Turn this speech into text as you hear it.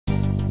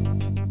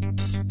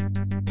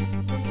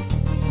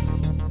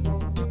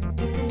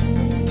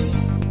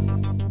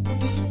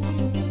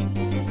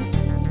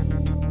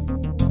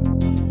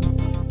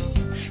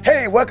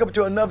welcome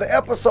to another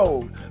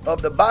episode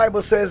of The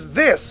Bible Says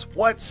This,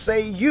 What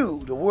Say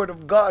You? The Word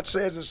of God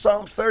says in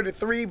Psalm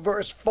 33,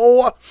 verse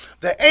 4,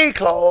 the A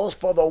clause,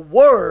 for the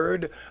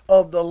word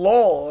of the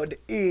Lord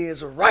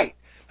is right.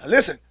 Now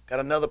listen,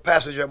 got another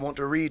passage I want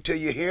to read to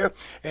you here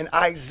in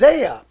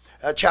Isaiah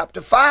chapter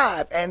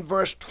 5 and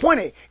verse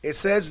 20. It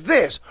says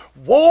this: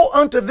 woe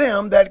unto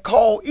them that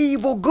call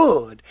evil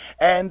good,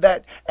 and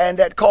that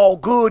call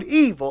good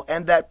evil,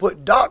 and that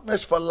put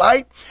darkness for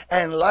light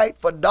and light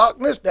for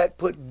darkness, that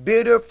put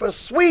bitter for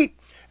sweet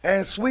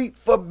and sweet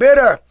for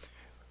bitter.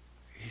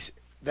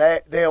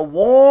 They're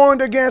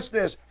warned against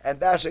this,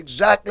 and that's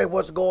exactly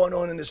what's going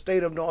on in the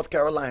state of North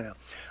Carolina.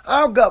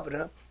 Our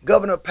Governor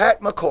Pat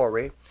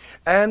McCrory,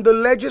 and the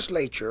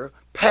legislature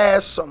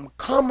passed some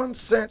common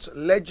sense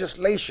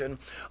legislation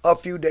a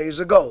few days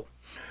ago.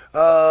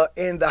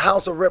 In the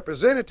House of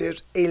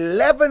Representatives,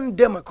 11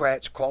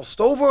 Democrats crossed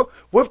over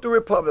with the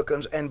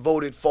Republicans and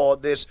voted for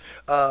this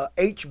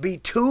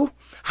HB 2,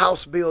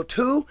 House Bill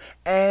 2,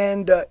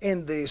 and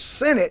in the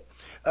Senate,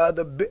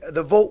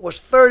 the vote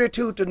was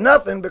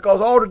 32-0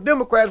 because all the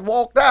Democrats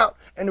walked out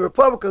and the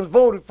Republicans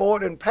voted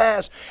for it and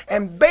passed.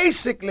 And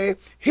basically,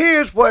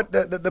 here's what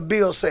the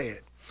bill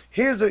said.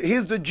 Here's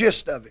the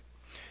gist of it.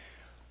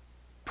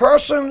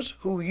 Persons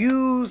who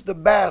use the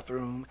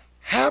bathroom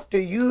have to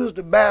use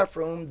the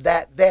bathroom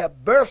that their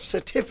birth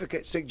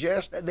certificate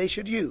suggests that they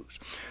should use.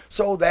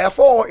 So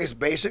therefore, it's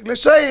basically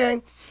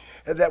saying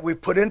that we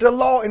put into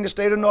law in the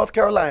state of North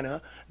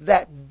Carolina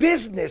that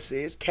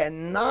businesses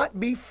cannot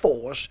be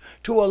forced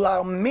to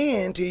allow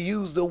men to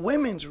use the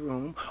women's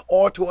room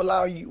or to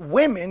allow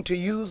women to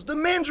use the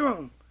men's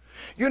room.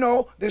 You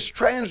know, this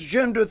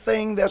transgender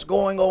thing that's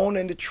going on,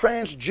 and the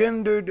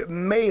transgendered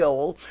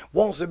male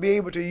wants to be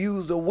able to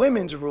use the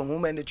women's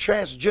room, and the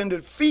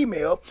transgendered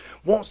female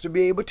wants to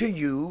be able to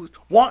use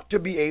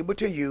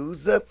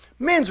the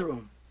men's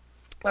room.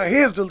 Now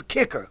here's the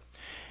kicker.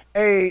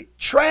 A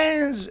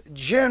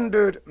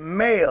transgendered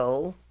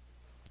male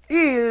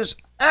is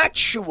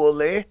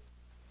actually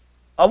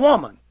a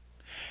woman,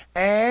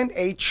 and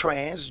a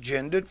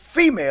transgendered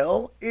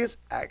female is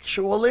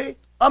actually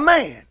a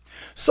man.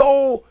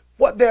 So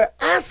what they're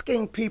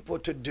asking people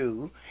to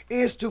do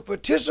is to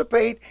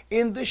participate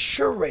in the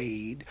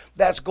charade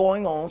that's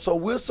going on. So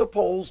we're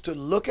supposed to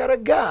look at a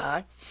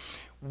guy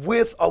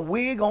with a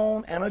wig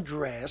on and a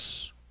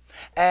dress,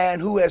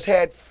 and who has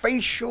had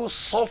facial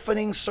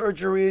softening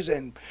surgeries,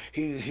 and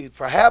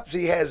perhaps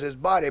he has his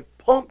body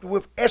pumped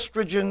with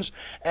estrogens,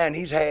 and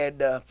he's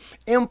had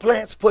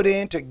implants put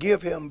in to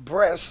give him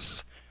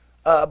breasts,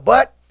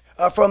 but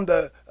from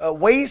the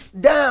waist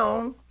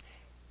down,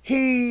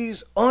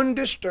 he's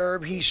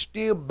undisturbed. He's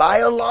still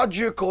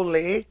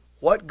biologically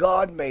what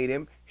God made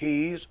him.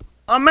 He's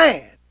a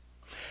man.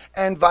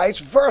 And vice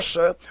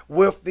versa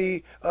with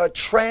the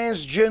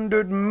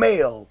transgendered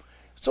male.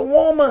 It's a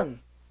woman.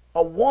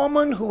 A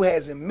woman who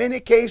has in many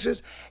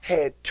cases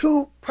had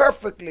 2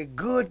 perfectly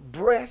good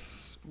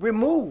breasts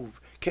removed.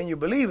 Can you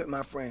believe it,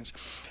 my friends?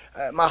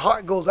 My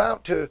heart goes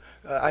out to,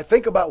 I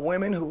think about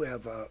women who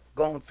have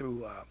gone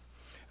through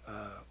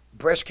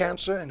breast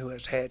cancer and who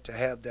has had to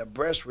have their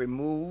breasts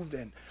removed,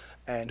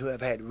 and who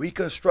have had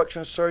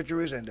reconstruction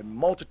surgeries, and the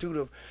multitude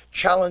of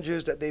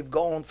challenges that they've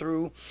gone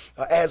through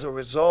as a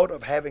result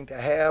of having to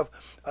have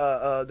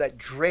that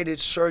dreaded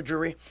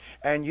surgery.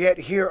 And yet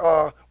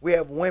we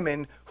have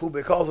women who,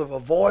 because of a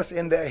voice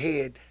in their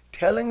head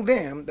telling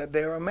them that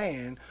they're a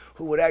man,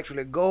 who would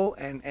actually go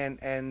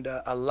and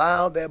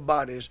allow their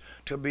bodies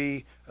to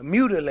be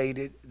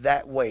mutilated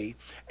that way.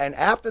 And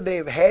after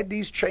they've had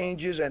these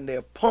changes and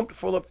they're pumped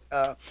full of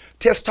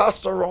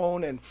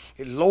testosterone, and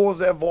it lowers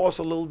their voice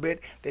a little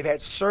bit, they've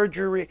had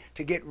surgery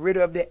to get rid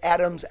of the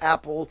Adam's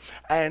apple,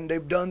 and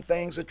they've done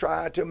things to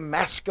try to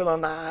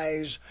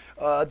masculinize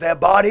their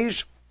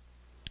bodies.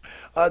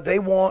 They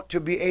want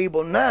to be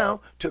able now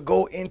to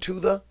go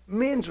into the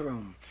men's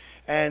room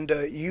and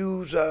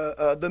use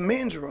the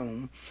men's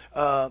room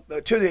to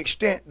the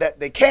extent that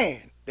they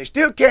can. They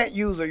still can't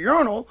use a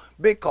urinal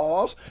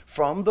because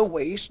from the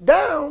waist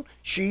down,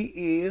 she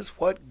is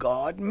what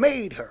God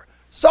made her.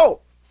 So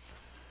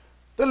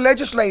the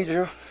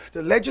legislators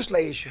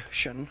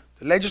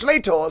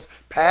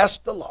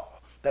passed the law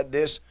that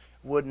this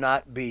would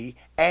not be,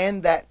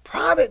 and that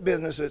private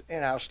businesses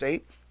in our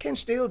state can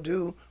still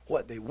do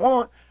what they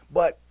want,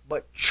 but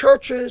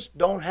churches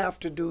don't have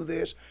to do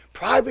this.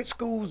 Private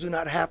schools do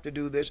not have to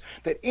do this.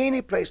 That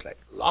any place like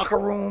locker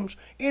rooms,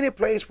 any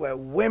place where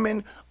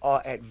women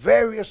are at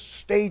various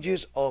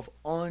stages of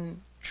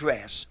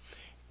undress,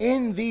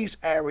 in these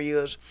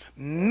areas,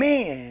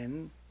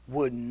 men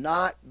would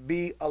not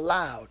be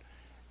allowed.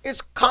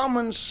 It's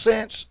common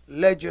sense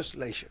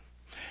legislation.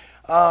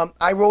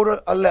 I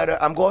wrote a letter.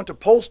 I'm going to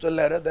post a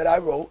letter that I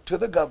wrote to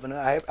the governor.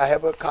 I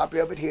have a copy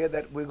of it here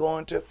that we're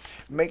going to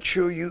make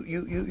sure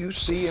you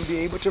see and be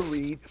able to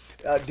read,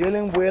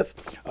 dealing with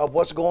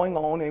what's going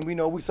on. And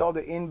we saw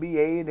the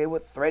NBA, and they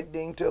were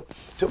threatening to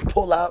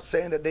pull out,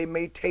 saying that they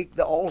may take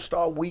the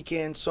All-Star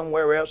weekend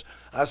somewhere else.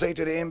 I say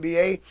to the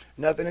NBA,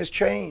 nothing has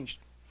changed.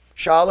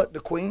 Charlotte, the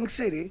Queen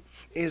City,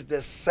 is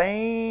the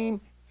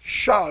same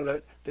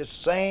Charlotte, the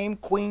same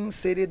Queen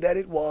City that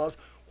it was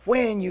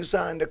when you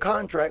signed the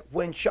contract,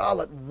 when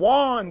Charlotte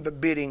won the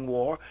bidding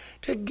war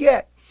to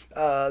get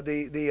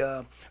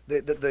the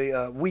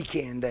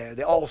weekend there,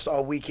 the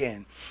All-Star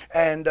weekend.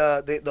 And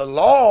the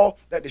law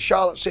that the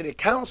Charlotte City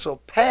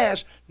Council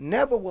passed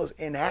never was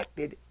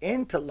enacted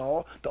into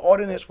law. The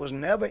ordinance was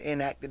never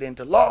enacted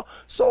into law,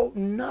 so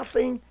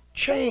nothing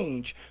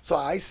changed. So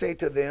I say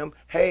to them,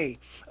 hey,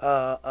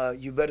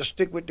 you better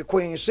stick with the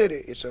Queen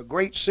City. It's a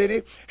great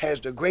city,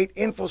 has the great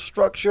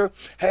infrastructure,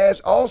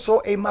 has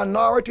also a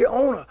minority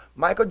owner,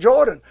 Michael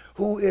Jordan,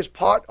 who is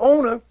part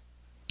owner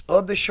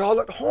of the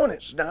Charlotte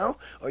Hornets. Now,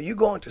 are you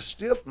going to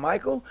stiff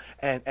Michael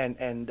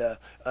and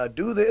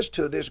do this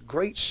to this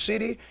great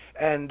city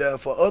and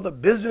for other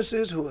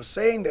businesses who are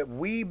saying that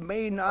we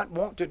may not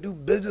want to do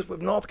business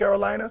with North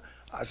Carolina?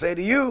 I say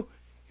to you,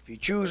 if you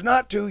choose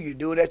not to, you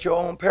do it at your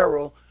own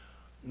peril.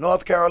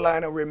 North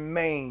Carolina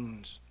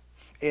remains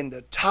in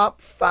the top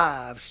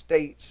 5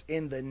 states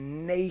in the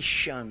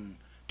nation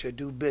to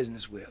do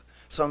business with.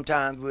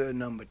 Sometimes we're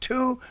number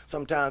 2,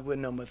 sometimes we're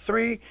number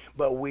 3,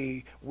 but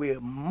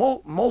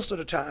most of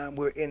the time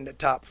we're in the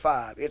top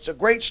 5. It's a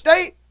great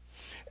state.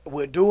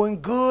 We're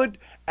doing good,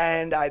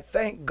 and I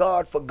thank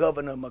God for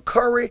Governor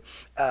McCrory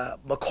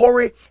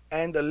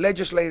and the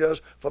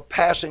legislators for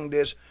passing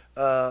this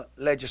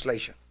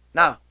legislation.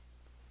 Now,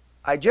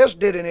 I just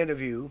did an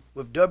interview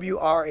with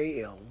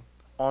WRAL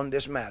on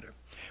this matter.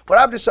 What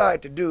I've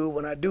decided to do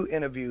when I do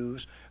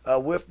interviews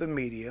with the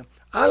media,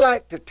 I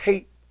like to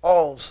tape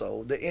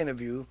also the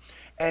interview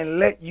and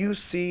let you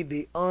see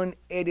the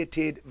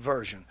unedited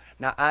version.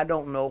 Now, I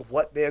don't know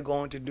what they're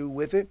going to do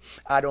with it.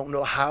 I don't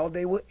know how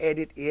they will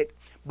edit it,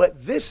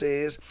 but this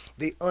is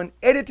the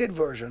unedited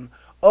version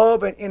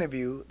of an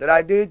interview that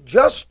I did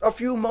just a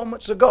few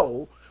moments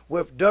ago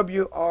with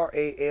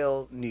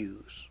WRAL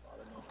News.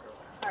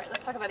 All right,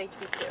 let's talk about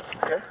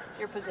HB2. Okay.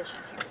 Your position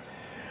here.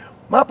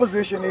 My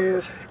position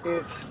is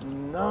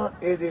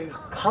it is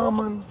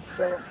common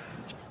sense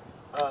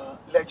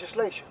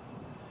legislation.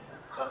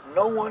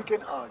 No one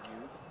can argue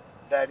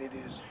that it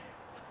is,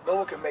 no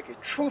one can make a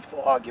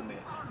truthful argument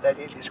that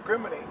it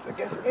discriminates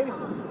against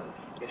anyone.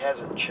 It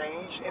hasn't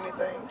changed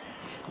anything.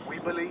 We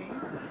believe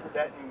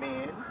that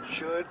men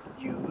should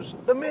use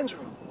the men's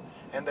room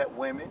and that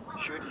women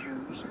should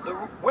use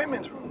the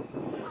women's room.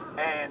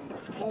 And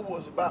who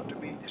was about to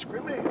be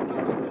discriminated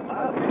against, in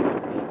my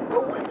opinion,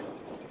 were women.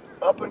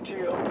 Up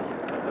until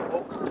the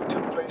vote that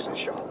took place in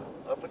Charlotte,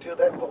 up until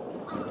that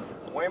vote,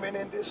 women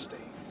in this state,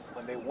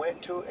 when they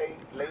went to a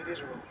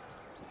ladies' room,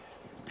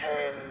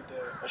 had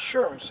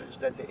assurances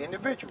that the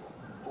individual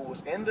who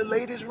was in the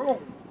ladies'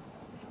 room,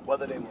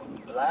 whether they were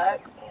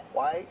black or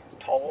white,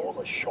 tall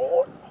or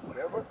short or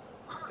whatever,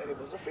 that it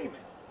was a female.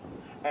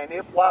 And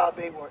if while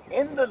they were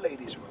in the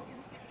ladies'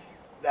 room,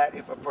 that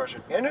if a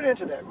person entered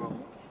into that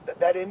room,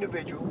 that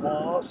individual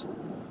was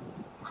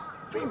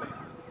female.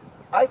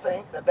 I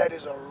think that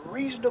is a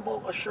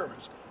reasonable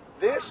assurance.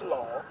 This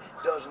law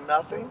does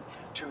nothing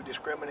to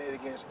discriminate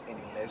against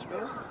any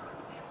lesbian,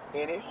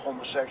 any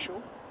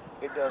homosexual.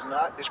 It does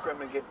not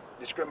discriminate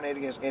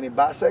against any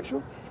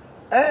bisexual,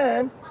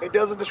 and it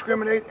doesn't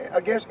discriminate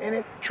against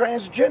any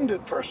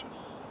transgendered person,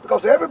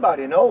 because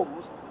everybody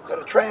knows that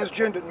a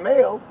transgendered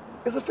male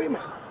is a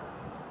female,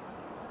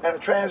 and a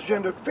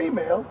transgendered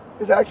female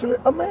is actually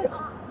a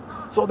male.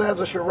 So there's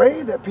a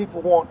charade that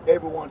people want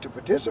everyone to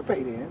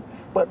participate in,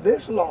 but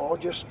this law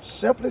just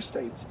simply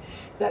states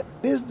that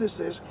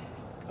businesses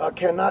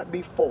cannot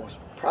be forced,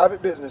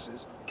 private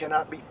businesses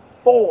cannot be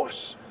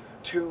forced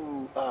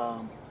to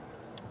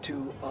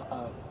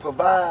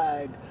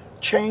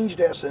change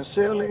their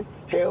sincerely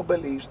held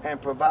beliefs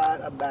and provide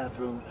a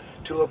bathroom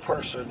to a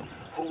person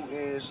who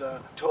is,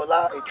 to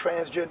allow a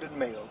transgendered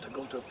male to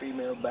go to a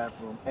female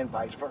bathroom and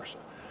vice versa.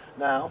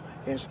 Now,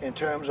 in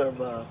terms of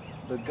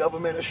the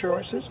government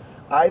assurances,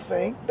 I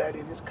think that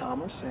it is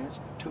common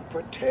sense to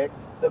protect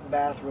the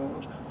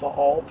bathrooms for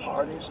all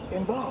parties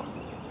involved.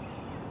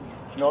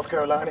 North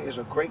Carolina is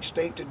a great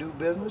state to do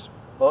business.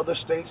 Other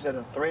states that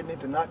are threatening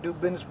to not do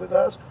business with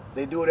us,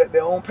 they do it at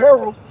their own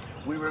peril.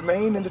 We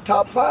remain in the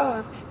top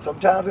 5,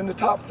 sometimes in the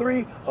top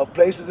 3 of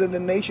places in the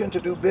nation to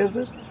do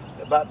business.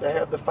 About to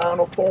have the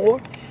Final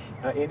Four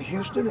in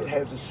Houston. It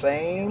has the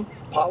same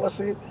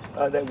policy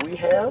that we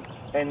have,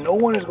 and no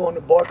one is going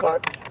to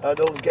boycott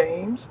those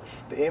games.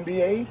 The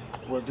NBA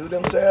will do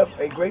themselves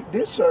a great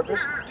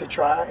disservice to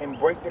try and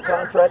break the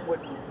contract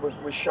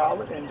with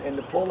Charlotte and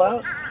to pull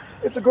out.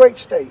 It's a great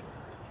state,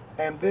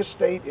 and this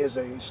state is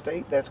a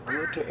state that's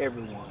good to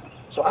everyone.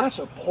 So I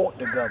support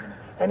the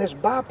governor, and it's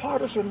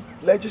bipartisan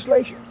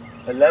legislation.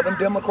 11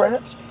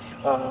 Democrats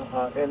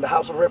in the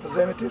House of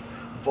Representatives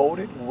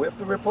voted with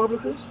the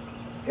Republicans.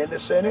 In the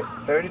Senate,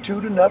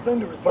 32-0,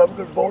 the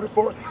Republicans voted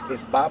for it.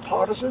 It's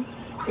bipartisan.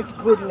 It's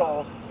good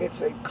law.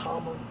 It's a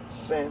common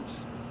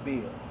sense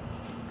bill.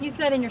 You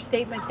said in your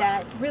statement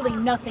that really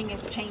nothing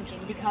is changing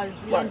because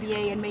the Right.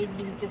 NBA had made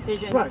these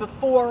decisions Right.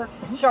 before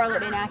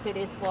Charlotte enacted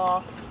its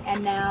law,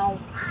 and now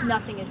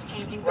nothing is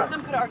changing. But Right.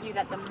 some could argue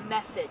that the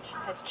message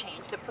has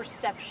changed. The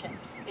perception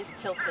is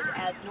tilted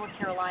as North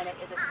Carolina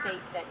is a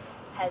state that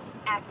has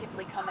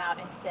actively come out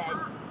and said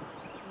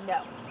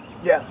no.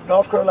 Yeah,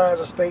 North Carolina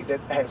is a state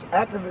that has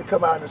actively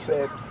come out and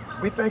said,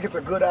 we think it's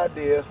a good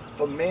idea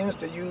for men's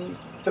to use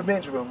the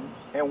men's room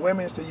and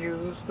women's to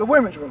use the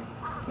women's room.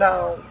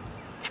 Now,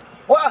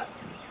 why?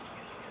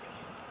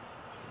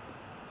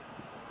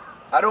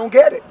 I don't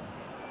get it.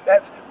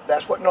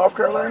 That's what North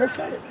Carolina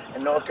said.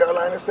 And North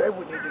Carolina said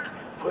we need to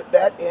put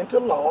that into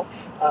law.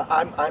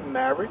 I'm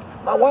married.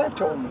 My wife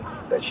told me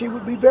that she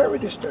would be very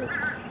disturbed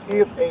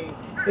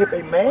if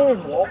a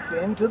man walked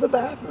into the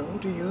bathroom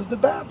to use the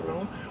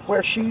bathroom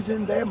where she's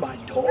in there, my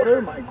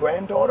daughter, my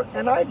granddaughter,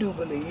 and I do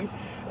believe,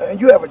 and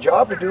you have a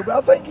job to do, but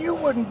I think you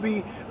wouldn't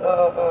be,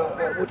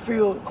 would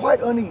feel quite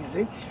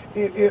uneasy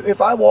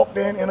if I walked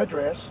in a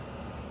dress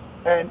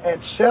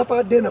and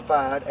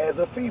self-identified as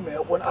a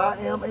female when I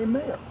am a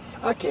male.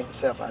 I can't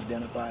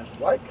self-identify as a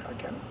white guy,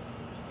 can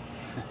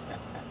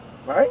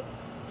I? Right?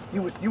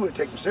 You would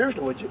take me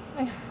seriously, would you?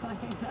 I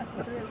think that's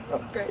true.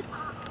 Okay.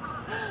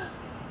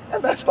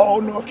 And that's all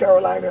North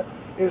Carolina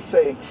is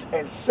saying.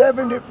 And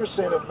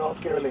 70% of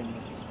North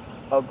Carolinians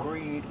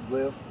agreed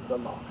with the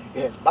law.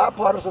 It has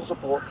bipartisan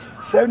support.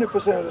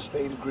 70% of the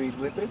state agreed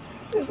with it.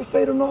 It's the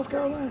state of North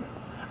Carolina.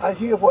 I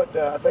hear what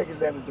I think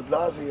his name is de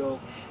Blasio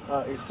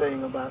is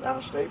saying about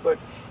our state, but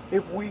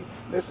if we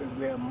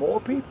have more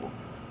people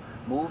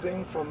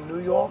moving from New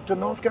York to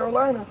North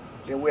Carolina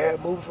than we have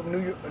moving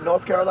from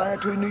North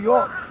Carolina to New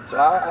York. So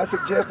I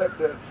suggest that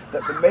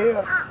the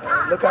mayor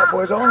look out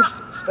for his own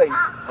state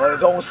or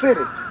his own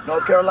city.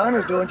 North Carolina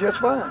is doing just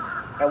fine,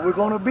 and we're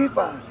going to be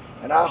fine.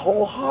 And I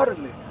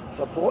wholeheartedly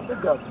support the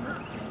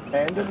governor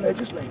and the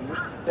legislators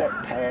that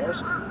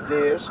pass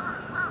this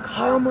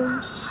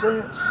common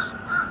sense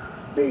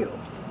bill.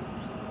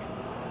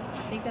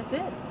 I think that's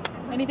it.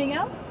 Anything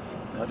else?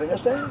 Nothing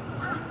else to add.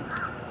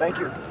 Thank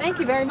you. Thank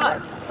you very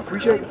much.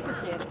 Appreciate it.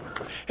 Appreciate it.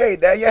 Hey,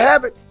 there you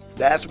have it.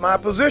 That's my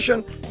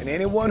position. And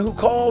anyone who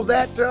calls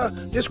that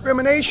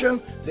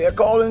discrimination, they're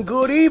calling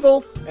good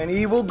evil and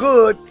evil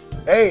good.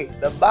 Hey,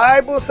 the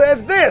Bible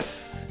says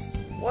this.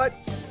 What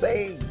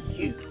say you?